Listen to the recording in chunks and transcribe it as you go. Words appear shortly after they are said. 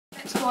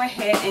go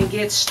ahead and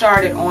get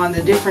started on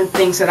the different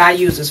things that I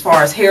use as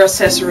far as hair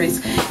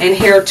accessories and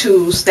hair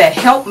tools that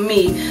help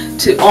me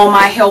on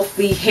my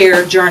healthy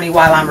hair journey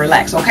while I'm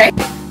relaxed, okay?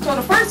 So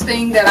the first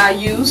thing that I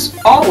use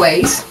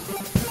always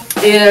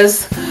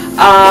is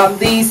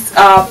these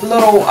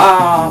little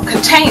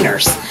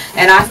containers,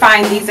 and I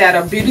find these at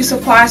a beauty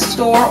supply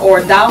store or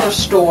a dollar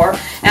store,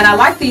 and I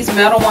like these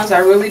metal ones. I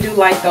really do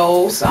like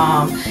those,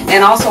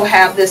 and also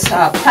have this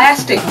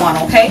plastic one,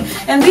 okay?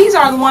 And these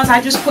are the ones I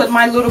just put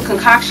my little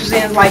concoctions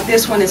in, like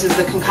this one. This is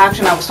the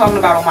concoction I was talking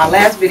about on my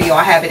last video.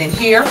 I have it in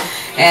here,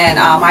 and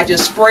I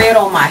just spray it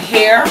on my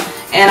hair,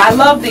 and I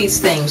love these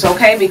things,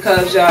 okay,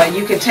 because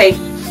you can take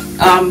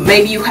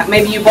maybe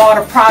you bought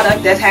a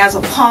product that has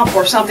a pump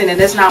or something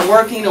and it's not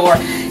working, or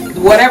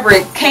whatever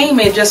it came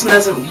in just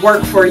doesn't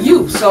work for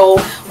you. So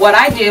what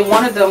I did,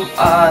 one of them,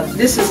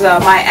 this is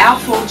my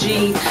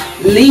HHJ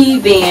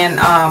leave-in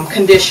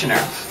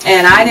conditioner,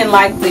 and I didn't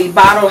like the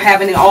bottle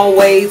having it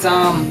always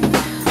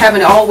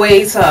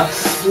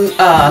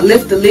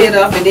lift the lid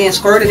up and then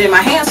squirt it in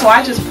my hand. So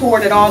I just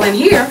poured it all in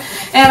here,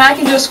 and I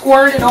can just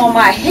squirt it on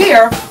my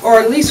hair, or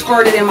at least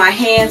squirt it in my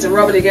hands and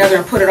rub it together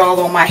and put it all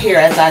on my hair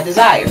as I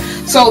desire.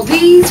 So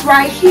these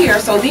right here,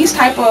 so these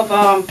type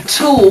of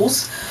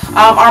tools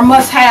are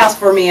must-haves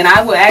for me, and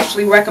I would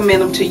actually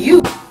recommend them to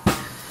you.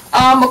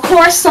 Of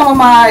course, some of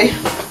my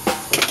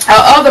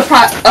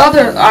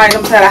other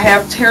items that I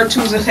have, hair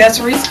tools,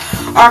 accessories,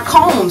 are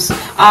combs.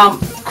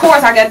 Of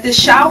course, I got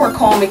this shower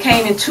comb. It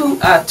came in two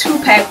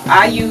pack.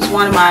 I use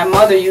one, and my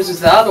mother uses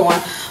the other one.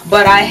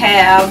 But I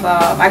have,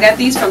 I got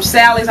these from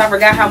Sally's. I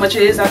forgot how much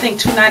it is. I think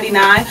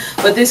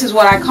 $2.99. But this is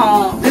what I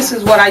comb. This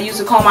is what I use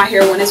to comb my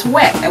hair when it's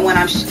wet, and when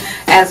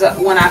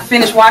when I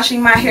finish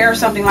washing my hair or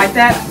something like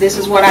that. This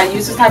is what I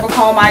use. This type of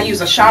comb I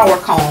use, a shower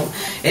comb.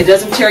 It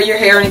doesn't tear your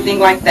hair or anything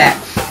like that.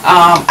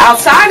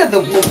 Outside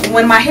of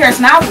when my hair is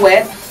not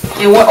wet,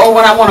 or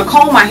when I want to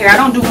comb my hair, I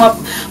don't do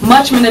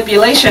much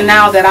manipulation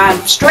now that I'm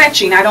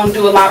stretching. I don't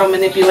do a lot of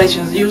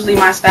manipulations. Usually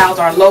my styles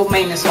are low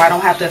maintenance, so I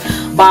don't have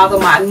to bother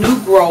my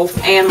new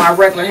growth and my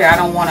regular hair. I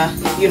don't want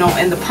to, you know,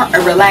 in the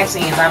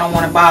relaxing ends, I don't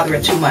want to bother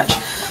it too much.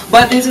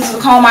 But this is the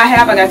comb I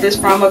have. I got this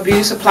from a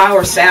beauty supply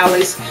or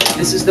Sally's.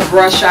 This is the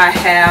brush I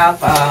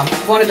have.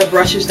 One of the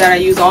brushes that I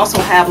use,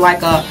 also have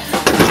like a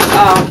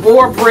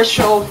boar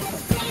bristle.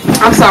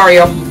 I'm sorry,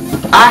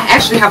 I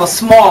actually have a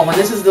small one.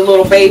 This is the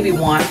little baby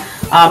one.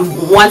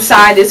 One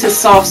side, this is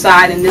soft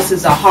side, and this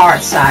is a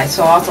hard side.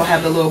 So I also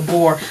have the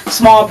little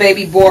small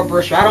baby boar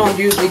brush. I don't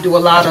usually do a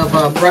lot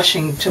of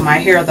brushing to my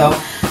hair though.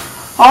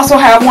 Also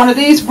have one of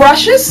these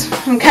brushes,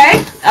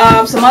 okay?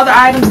 Some other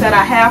items that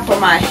I have for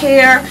my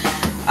hair.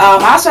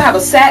 I also have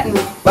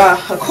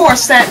a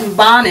coarse satin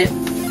bonnet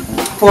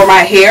for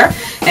my hair.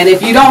 And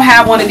if you don't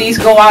have one of these,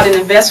 go out and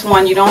invest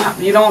one. You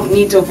don't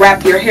need to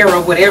wrap your hair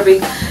up with every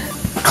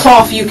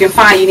cloth you can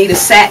find. You need a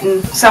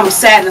satin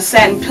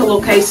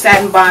pillowcase,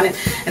 satin bonnet,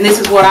 and this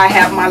is what I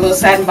have, my little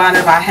satin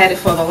bonnet. I had it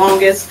for the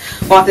longest.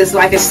 Bought this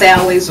like at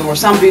Sally's or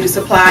some beauty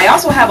supply. I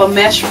also have a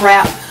mesh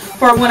wrap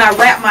for when I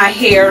wrap my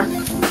hair.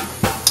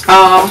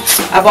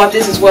 I bought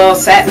this as well,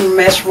 satin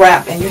mesh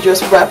wrap, and you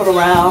just wrap it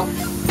around.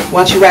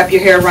 Once you wrap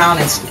your hair around,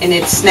 and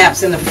it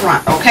snaps in the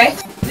front, okay?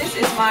 This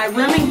is my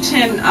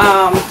Remington,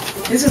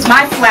 this is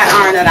my flat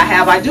iron that I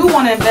have. I do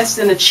want to invest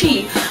in a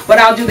Chi, but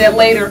I'll do that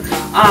later.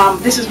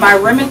 This is my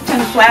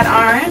Remington flat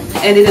iron,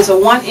 and it is a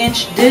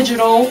 1-inch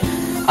digital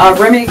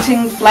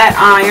Remington flat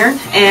iron,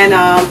 and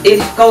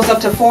it goes up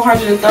to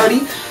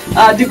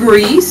 430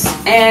 degrees,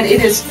 and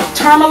it is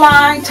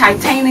tourmaline,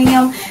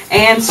 titanium,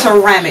 and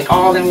ceramic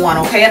all in one,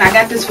 okay? And I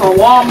got this from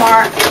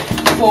Walmart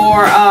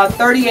for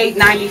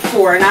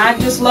 $38.94, and I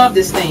just love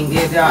this thing.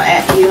 It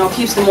you know,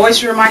 keeps the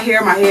moisture in my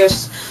hair. My hair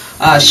is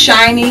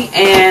shiny,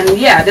 and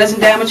yeah, it doesn't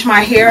damage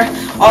my hair,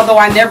 although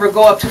I never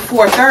go up to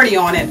 430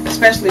 on it,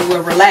 especially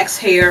with relaxed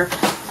hair.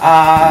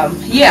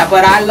 Yeah,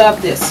 but I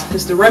love this.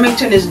 The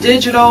Remington is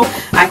digital.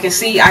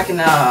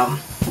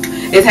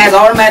 It has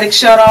automatic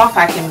shut off.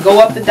 I can go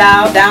up the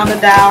dial, down the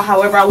dial,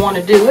 however I want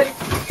to do it.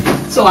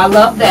 So I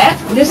love that.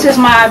 This is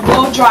my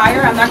blow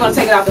dryer. I'm not going to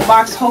take it out the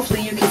box.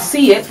 Hopefully you can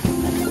see it.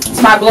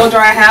 It's my blow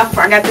dryer I have.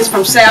 I got this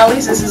from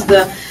Sally's. This is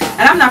the,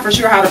 and I'm not for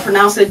sure how to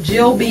pronounce it,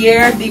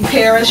 Gilbert de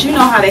Paris. You know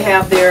how they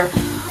have their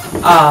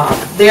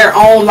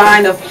own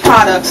line of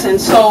products, and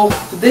so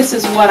this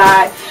is what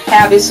I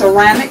have. Is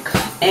ceramic,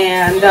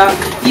 and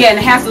yeah, and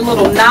it has the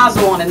little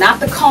nozzle on it, not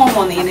the comb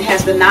on the end. It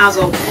has the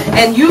nozzle,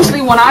 and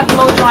usually when I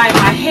blow dry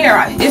my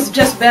hair, it's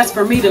just best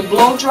for me to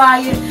blow dry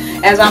it.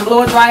 As I'm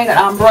blow drying it,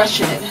 I'm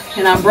brushing it,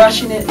 and I'm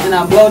brushing it, and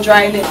I'm blow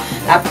drying it.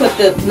 I put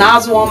the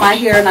nozzle on my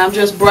hair, and I'm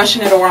just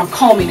brushing it, or I'm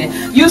combing it.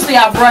 Usually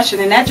I brush it,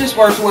 and that just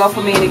works well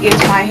for me, and it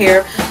gives my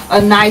hair a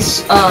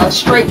nice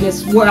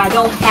straightness where I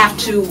don't have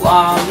to,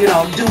 you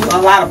know,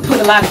 put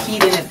a lot of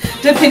heat in it,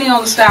 depending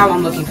on the style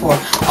I'm looking for.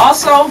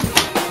 Also,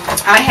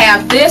 I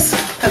have this,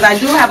 because I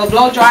do have a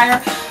blow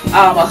dryer,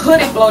 a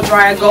hooded blow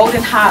dryer,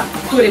 golden hot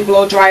hooded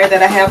blow dryer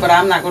that I have, but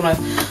I'm not going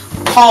to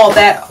call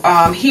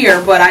that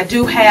here, but I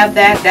do have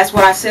that. That's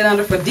what I sit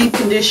under for deep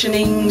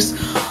conditionings,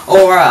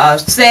 or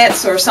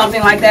sets or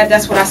something like that.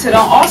 That's what I sit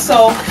on.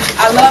 Also,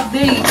 I love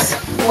these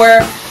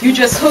where you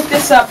just hook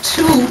this up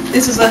to,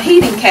 this is a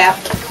heating cap.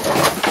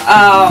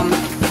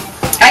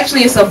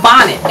 Actually, it's a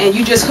bonnet, and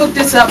you just hook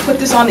this up, put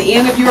this on the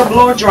end of your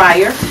blower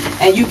dryer,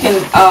 and you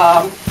can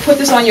put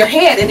this on your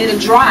head and it'll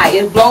dry.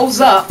 It blows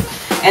up,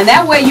 and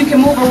that way you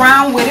can move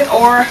around with it,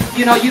 or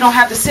you know, you don't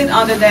have to sit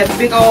under that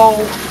big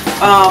old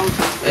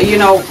you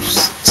know,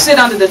 sit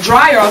under the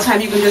dryer all the time.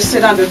 You can just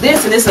sit under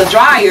this, and it's a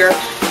dryer.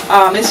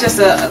 It's just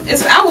a,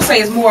 I would say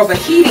it's more of a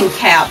heating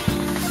cap.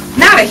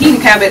 Not a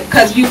heating cap,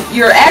 because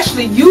you're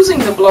actually using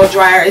the blow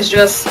dryer. It's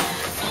just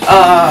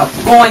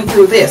going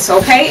through this,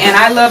 okay? And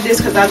I love this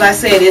because, as I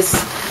said, it's,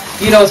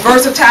 you know, it's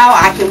versatile.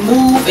 I can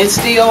move and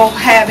still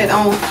have it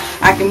on.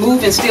 I can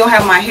move and still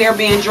have my hair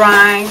being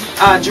drying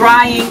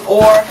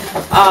or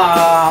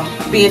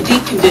being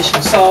deep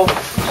conditioned. So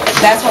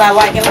that's what I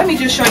like. And let me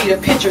just show you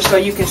the picture so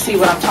you can see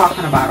what I'm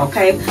talking about,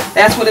 okay?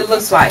 That's what it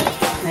looks like.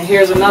 And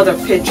here's another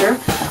picture.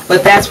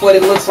 But that's what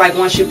it looks like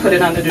once you put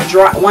it under the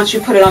once you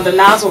put it on the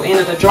nozzle end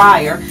of the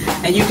dryer,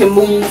 and you can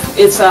move.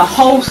 It's a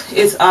hose.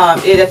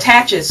 It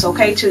attaches,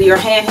 okay, to your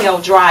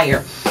handheld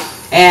dryer,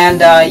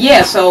 and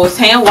yeah, so it's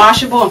hand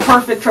washable and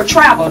perfect for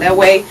travel. That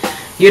way,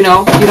 you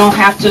know, you don't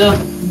have to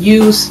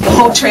use the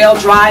hotel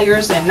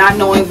dryers and not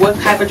knowing what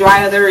type of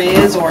dryer there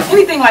is or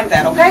anything like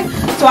that. Okay,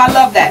 so I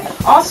love that.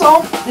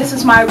 Also, this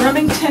is my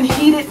Remington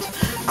heated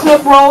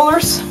clip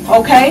rollers.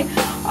 Okay.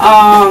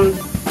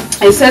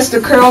 It sets the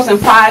curls in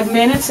 5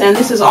 minutes, and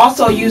this is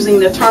also using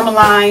the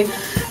tourmaline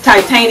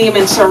titanium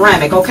and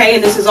ceramic, okay?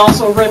 And this is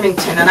also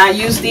Remington, and I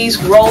use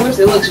these rollers.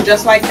 It looks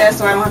just like that,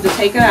 so I don't have to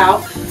take it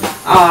out.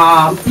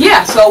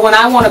 Yeah, so when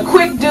I want a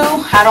quick do,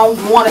 I don't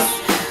want to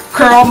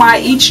curl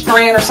each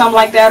strand or something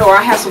like that, or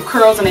I have some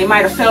curls and they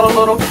might have felt a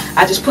little,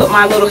 I just put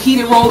my little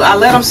heated roller, I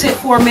let them sit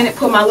for a minute,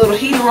 put my little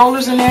heated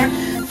rollers in there.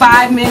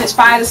 5 minutes,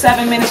 5 to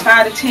 7 minutes,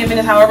 5 to 10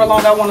 minutes, however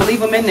long I want to leave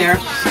them in there.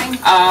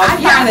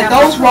 Yeah, and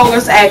those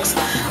rollers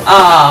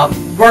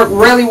work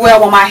really well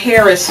when my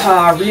hair is,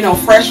 you know,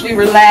 freshly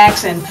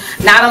relaxed and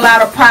not a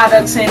lot of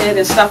products in it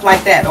and stuff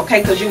like that, okay?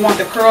 Because you want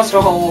the curls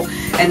to hold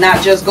and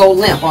not just go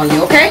limp on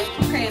you, okay?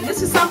 Okay, and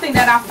this is something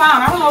that I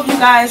found. I don't know if you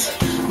guys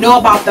know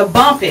about the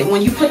bump it.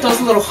 When you put those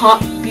little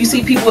humps, you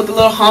see people with the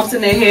little humps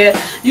in their head.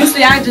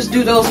 Usually I just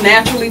do those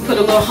naturally, put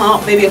a little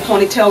hump, maybe a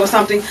ponytail or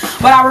something.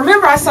 But I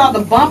remember I saw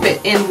the bump it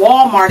in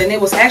Walmart, and it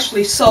was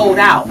actually sold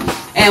out.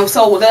 And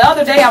so the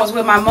other day I was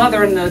with my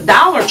mother in the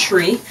Dollar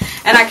Tree,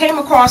 and I came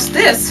across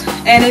this,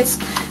 and it's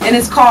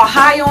called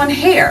High on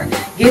Hair.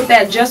 Get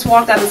that just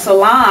walked out of the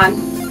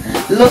salon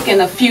look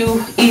in a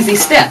few easy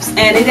steps,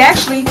 and it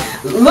actually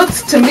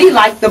looks to me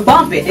like the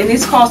bump it, and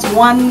this costs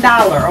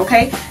 $1,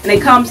 okay? And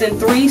it comes in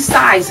 3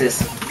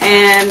 sizes.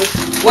 And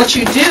what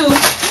you do,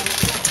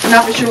 I'm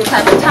not sure what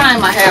type of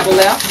time I have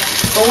left,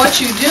 but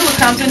what you do, it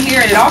comes in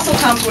here, and it also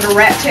comes with a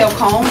rat tail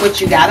comb, which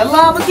you gotta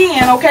love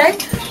again, okay?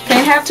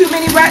 Can't have too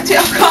many rat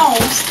tail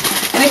combs.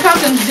 And it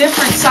comes in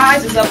different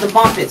sizes of the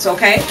bump its,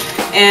 okay?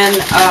 And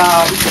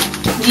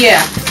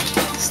yeah,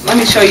 let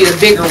me show you the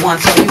bigger one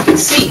so you can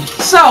see.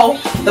 So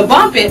the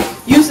bump it,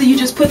 usually you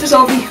just put this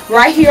over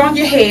right here on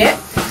your head,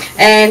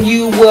 and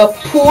you will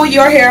pull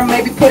your hair,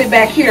 maybe put it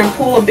back here and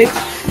pull a big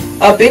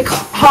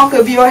hunk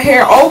of your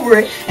hair over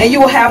it, and you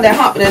will have that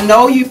hump. And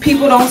no, you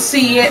people don't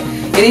see it,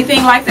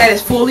 anything like that.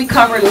 Is fully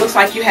covered. It looks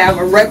like you have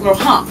a regular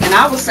hump. And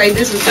I would say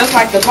this is just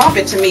like the bump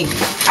it to me.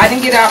 I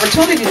didn't get an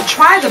opportunity to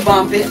try the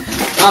bump it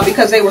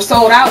because they were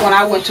sold out when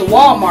I went to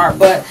Walmart.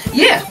 But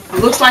yeah, it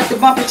looks like the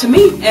bump it to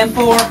me, and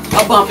for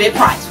a bump it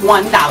price,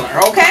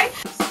 $1, okay?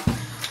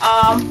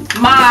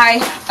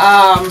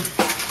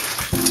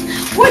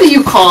 What do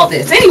you call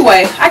this?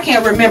 Anyway, I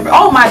can't remember.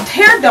 Oh, my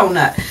hair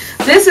donut.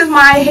 This is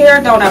my hair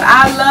donut.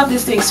 I love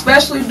this thing,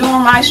 especially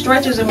during my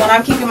stretches and when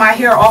I'm keeping my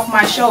hair off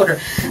my shoulder.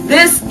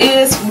 This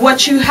is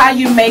how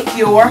you make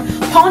your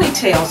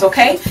ponytails,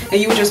 okay?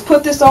 And you would just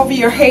put this over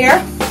your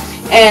hair.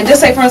 And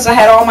just say, for instance, I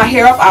had all my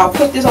hair up, I'll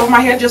put this over my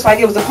hair just like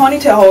it was a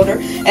ponytail holder,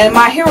 and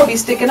my hair will be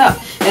sticking up.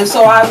 And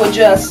so I would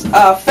just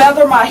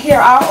feather my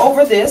hair out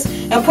over this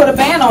and put a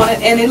band on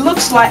it, and it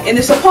looks like, and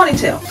it's a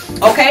ponytail,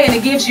 okay? And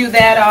it gives you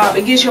that,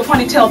 it gives your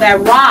ponytail that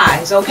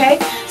rise, okay?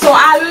 So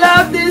I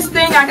love this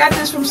thing. I got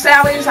this from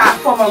Sally's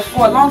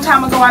for a long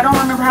time ago. I don't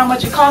remember how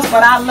much it cost,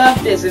 but I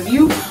love this. If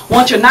you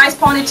want your nice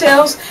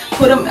ponytails,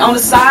 put them on the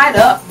side,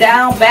 up,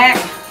 down, back,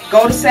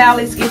 go to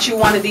Sally's, get you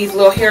one of these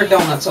little hair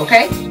donuts,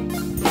 okay?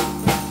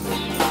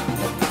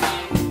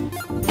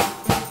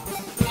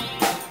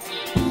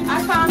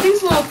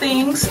 These little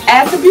things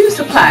at the beauty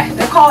supply.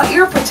 They're called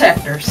ear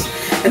protectors,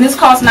 and this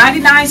costs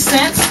 99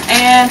 cents,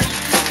 and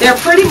they're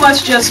pretty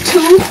much just 2.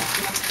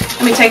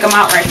 Let me take them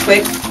out right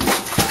quick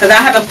because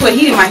I haven't put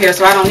heat in my hair,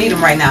 so I don't need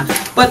them right now.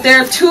 But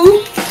they're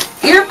 2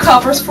 ear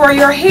covers for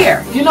your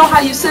hair. You know how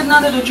you're sitting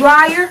under the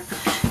dryer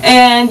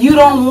and you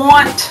don't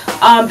want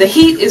the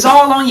heat is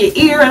all on your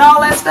ear and all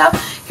that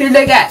stuff? Here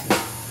they got.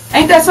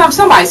 Ain't that something?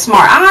 Somebody's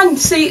smart.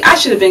 I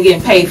should have been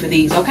getting paid for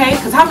these, okay?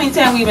 Because how many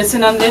times we've been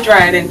sitting under the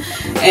dryer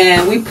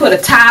and we put a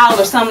towel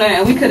or something,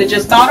 and we could have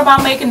just thought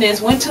about making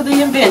this, went to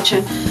the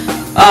invention,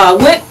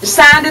 went,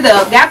 signed it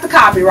up, got the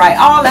copyright,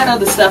 all that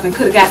other stuff, and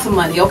could have got some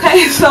money,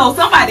 okay? So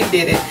somebody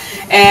did it.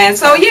 And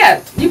so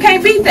yeah, you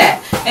can't beat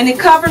that. And it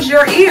covers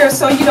your ears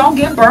so you don't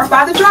get burnt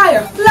by the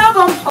dryer. Love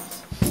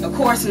them. Of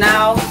course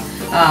now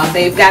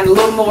they've gotten a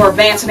little more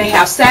advanced and they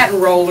have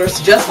satin rollers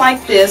just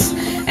like this.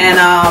 And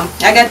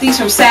I got these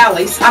from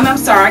Sally's. I'm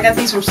sorry, I got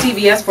these from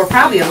CVS for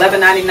probably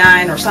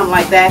 $11.99 or something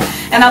like that.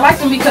 And I like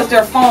them because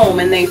they're foam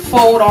and they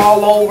fold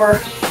all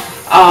over.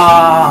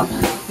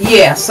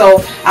 Yeah,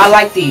 so I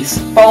like these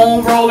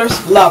foam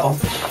rollers, love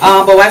them.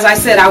 But as I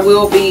said, I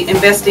will be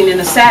investing in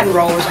the satin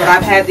rollers, but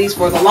I've had these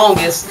for the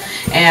longest,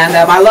 and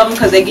I love them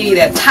because they give you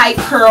that tight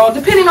curl,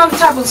 depending on the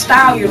type of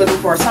style you're looking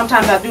for.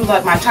 Sometimes I do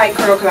like my tight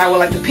curl because I would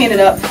like to pin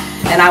it up,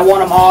 and I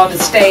want them all to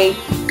stay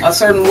a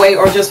certain way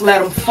or just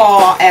let them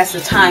fall as the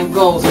time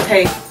goes,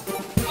 okay?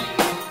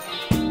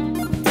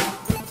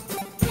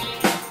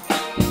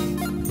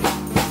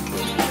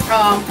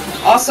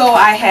 Also,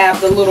 I have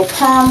the little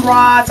perm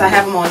rods. I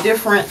have them on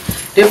different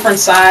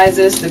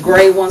sizes, the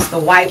gray ones, the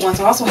white ones.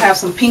 I also have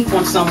some pink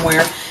ones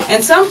somewhere.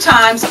 And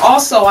sometimes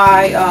also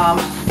I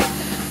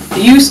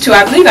used to,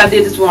 I believe I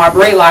did this with my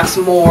braid locks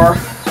more.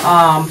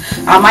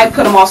 I might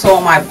put them also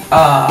on my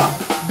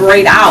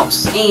braid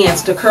outs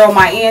ends to curl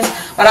my ends.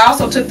 But I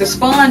also took the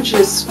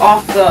sponges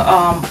off the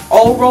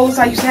old rollers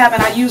I used to have,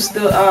 and I used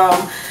the,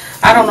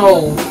 I don't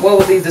know, what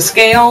was these, the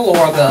scale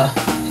or the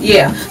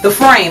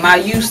frame. I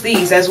use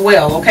these as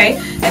well, okay?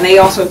 And they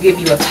also give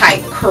you a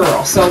tight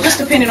curl. So just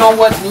depending on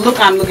what look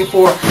I'm looking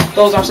for,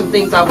 those are some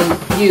things I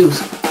would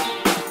use.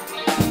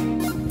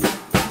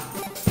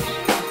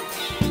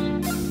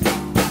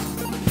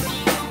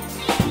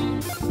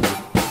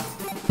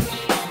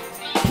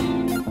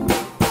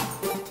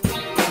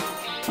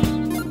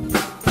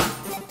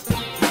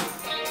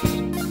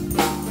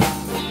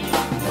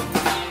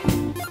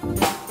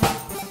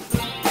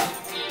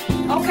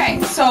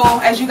 So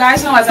as you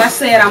guys know, as I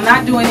said, I'm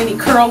not doing any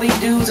curly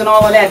do's and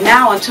all of that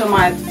now until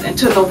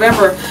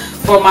November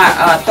for my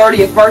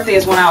 30th birthday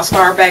is when I'll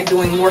start back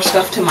doing more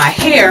stuff to my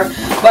hair.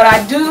 But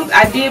I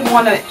did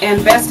want to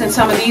invest in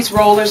some of these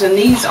rollers, and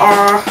these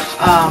are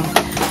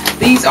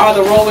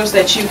the rollers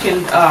that you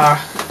can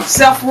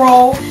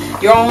self-roll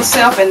your own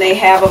self, and they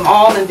have them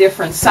all in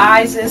different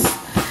sizes.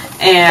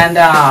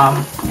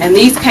 And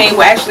these came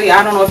with, actually,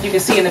 I don't know if you can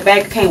see in the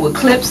back, it came with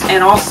clips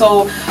and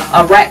also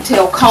a rat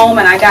tail comb,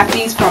 and I got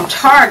these from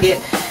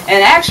Target.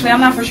 And actually, I'm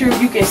not for sure if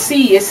you can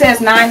see, it says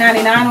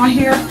 $9.99 on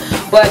here,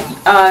 but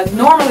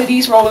normally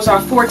these rollers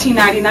are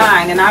 $14.99,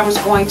 and I was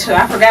going to,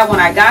 I forgot when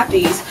I got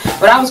these,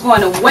 but I was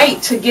going to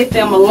wait to get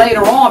them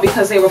later on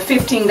because they were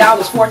 $15,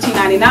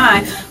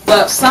 $14.99,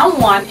 but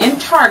someone in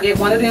Target,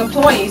 one of the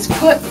employees,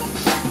 put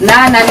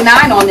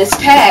 $9.99 on this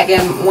tag,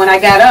 and when I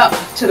got up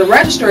to the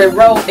register, it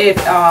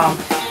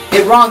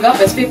rung up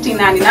as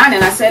 $15.99,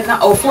 and I said no,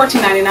 or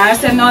 $14.99. I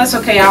said no, that's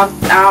okay.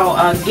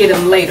 I'll get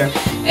them later.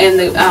 And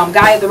the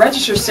guy at the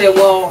register said,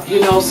 well, you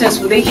know, since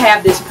they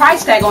have this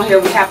price tag on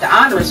here, we have to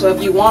honor it. So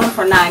if you want them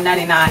for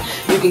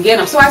 $9.99, you can get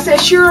them. So I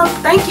said sure,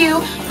 thank you.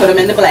 Put them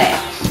in the bag.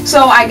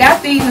 So I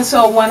got these, and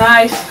so when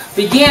I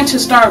began to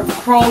start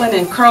rolling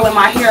and curling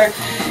my hair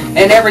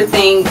and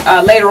everything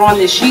later on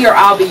this year,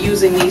 I'll be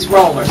using these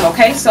rollers,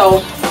 okay? So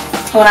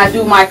when I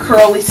do my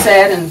curly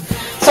set, and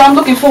so I'm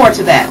looking forward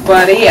to that.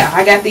 But yeah,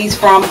 I got these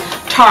from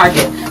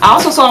Target. I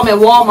also saw them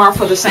at Walmart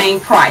for the same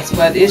price,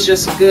 but it's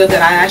just good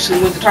that I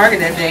actually went to Target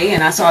that day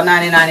and I saw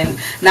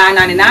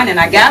 $9.99 and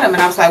I got them,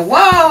 and I was like,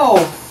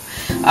 whoa!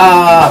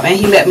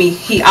 And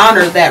he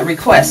honored that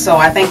request, so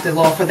I thank the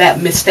Lord for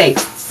that mistake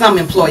some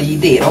employee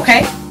did,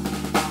 okay?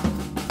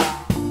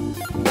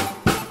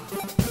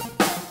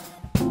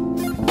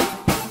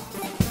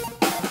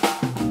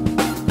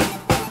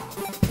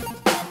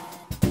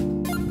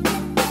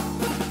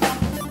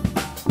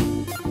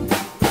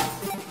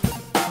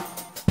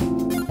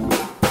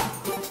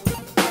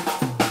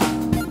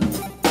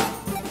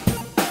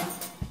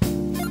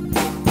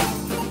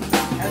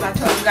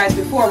 Guys,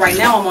 before, right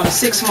now I'm on a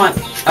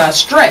 6-month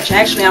stretch.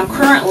 Actually, I'm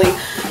currently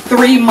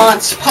 3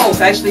 months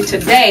post. Actually,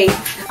 today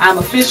I'm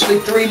officially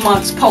 3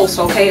 months post,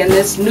 okay? And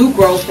this new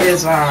growth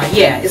is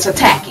yeah, it's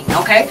attacking,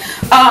 okay?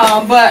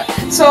 But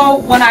so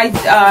when I'm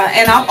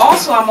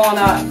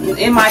on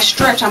in my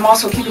stretch, I'm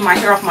also keeping my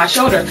hair off my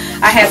shoulder.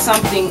 I had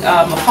something,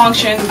 a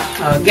function,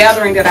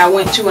 gathering that I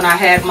went to, and I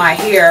had my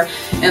hair,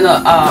 and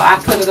I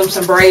put them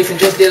some braids and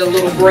just did a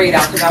little braid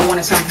out because I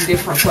wanted something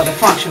different for the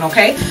function,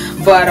 okay?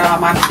 But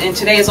and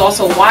today is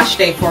also wash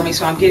day for me,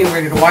 so I'm getting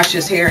ready to wash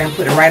this hair and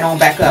put it right on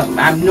back up.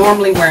 I'm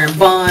normally wearing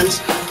buns,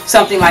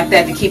 something like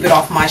that, to keep it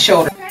off my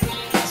shoulder.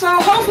 So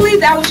hopefully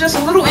that was just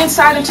a little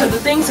insight into the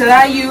things that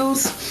I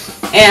use.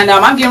 And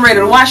I'm getting ready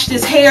to wash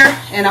this hair,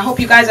 and I hope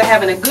you guys are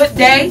having a good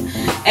day.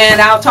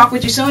 And I'll talk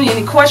with you soon.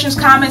 Any questions,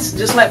 comments,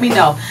 just let me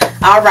know.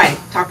 All right,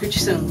 talk with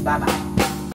you soon. Bye-bye.